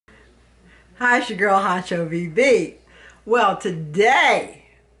Hi, it's your girl Hunchovb. Well, today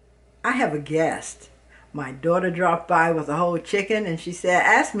I have a guest. My daughter dropped by with a whole chicken and she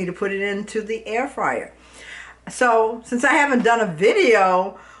asked me to put it into the air fryer. So, since I haven't done a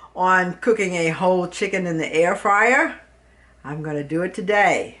video on cooking a whole chicken in the air fryer, I'm going to do it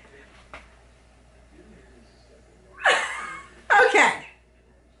today. Okay,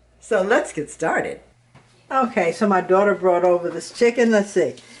 so let's get started. Okay, so my daughter brought over this chicken. Let's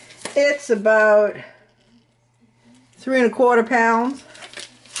see. It's about 3¼ pounds.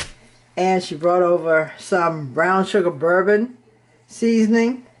 And she brought over some brown sugar bourbon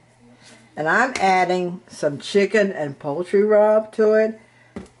seasoning. And I'm adding some chicken and poultry rub to it.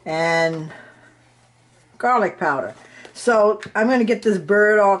 And garlic powder. So I'm going to get this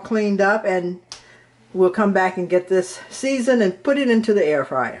bird all cleaned up. And we'll come back and get this seasoned and put it into the air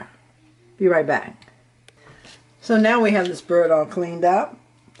fryer. Be right back. So now we have this bird all cleaned up.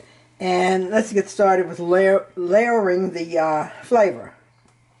 And let's get started with layering the flavor.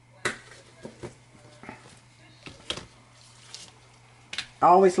 I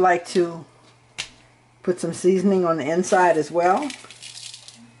always like to put some seasoning on the inside as well.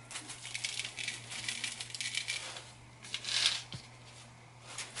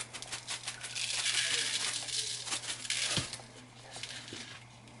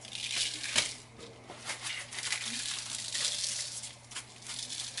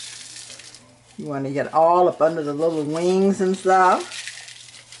 You want to get all up under the little wings and stuff.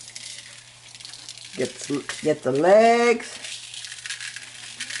 Get the legs.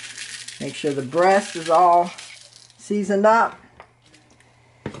 Make sure the breast is all seasoned up.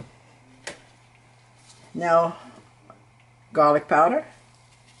 Now, garlic powder.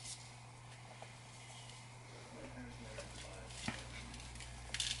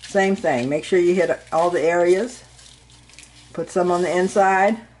 Same thing. Make sure you hit all the areas. Put some on the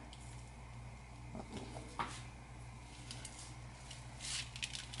inside.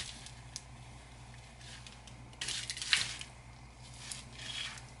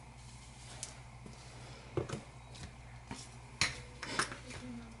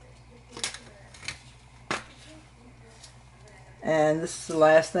 And this is the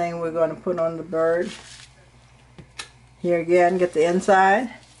last thing we're going to put on the bird. Here again, get the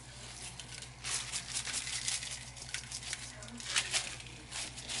inside.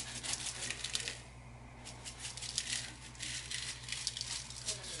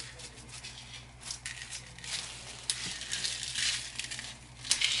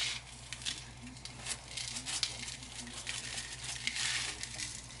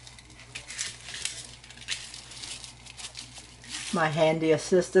 My handy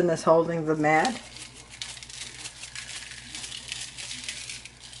assistant is holding the mat.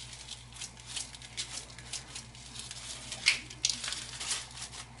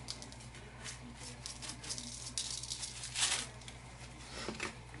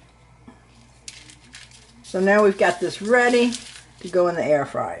 So now we've got this ready to go in the air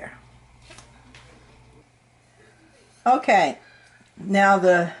fryer. Okay, now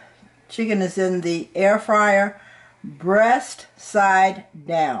the chicken is in the air fryer. Breast side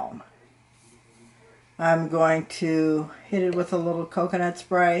down. I'm going to hit it with a little coconut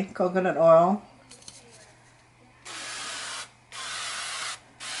spray, coconut oil.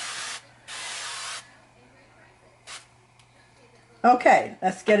 Okay,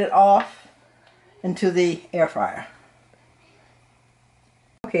 let's get it off into the air fryer.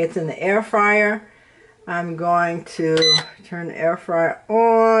 Okay, it's in the air fryer. I'm going to turn the air fryer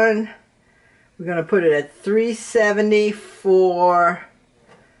on. We're going to put it at 370 for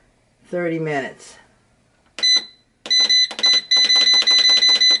 30 minutes.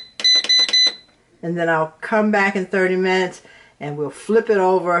 And then I'll come back in 30 minutes and we'll flip it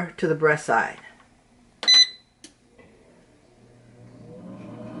over to the breast side.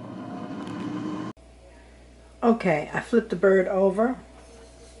 Okay, I flipped the bird over.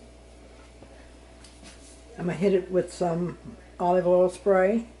 I'm going to hit it with some olive oil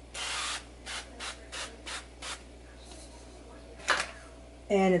spray.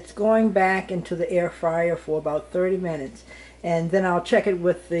 And it's going back into the air fryer for about 30 minutes. And then I'll check it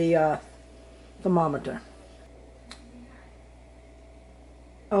with the thermometer.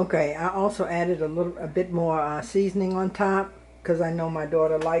 Okay, I also added a bit more seasoning on top because I know my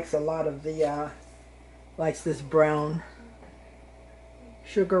daughter likes a lot of the likes this brown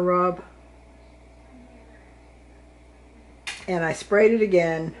sugar rub. And I sprayed it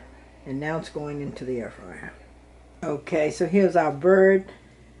again, and now it's going into the air fryer. Okay, so here's our bird.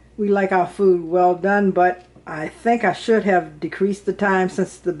 We like our food well done, but I think I should have decreased the time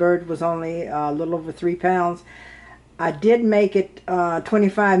since the bird was only a little over 3 pounds. I did make it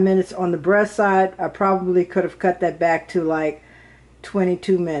 25 minutes on the breast side. I probably could have cut that back to like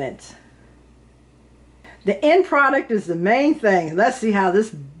 22 minutes. The end product is the main thing. Let's see how this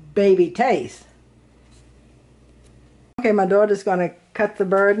baby tastes. Okay, my daughter's going to cut the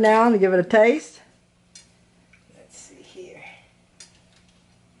bird now to give it a taste. Let's see here.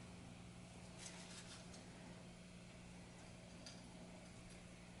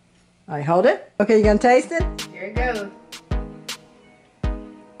 All right, hold it. Okay, you going to taste it? Here it goes.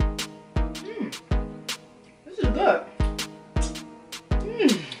 This is good.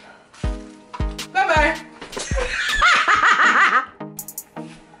 Bye-bye.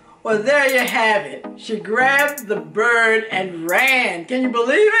 Well, there you have it. She grabbed the bird and ran. Can you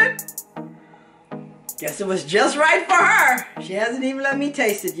believe it? Guess it was just right for her. She hasn't even let me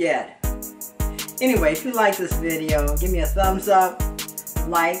taste it yet. Anyway, if you like this video, give me a thumbs up,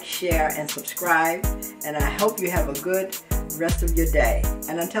 like, share, and subscribe. And I hope you have a good rest of your day.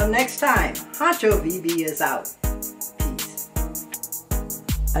 And until next time, Hunchovb is out. Peace.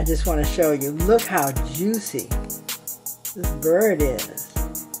 I just want to show you, look how juicy this bird is.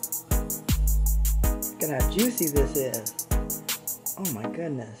 Look at how juicy this is. Oh my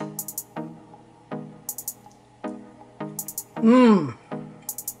goodness.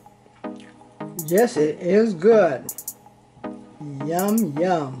 Yes, it is good. Yum,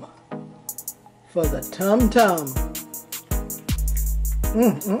 yum. For the tum-tum.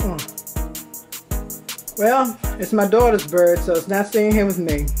 Well, it's my daughter's bird, so it's not staying here with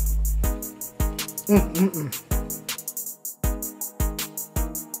me.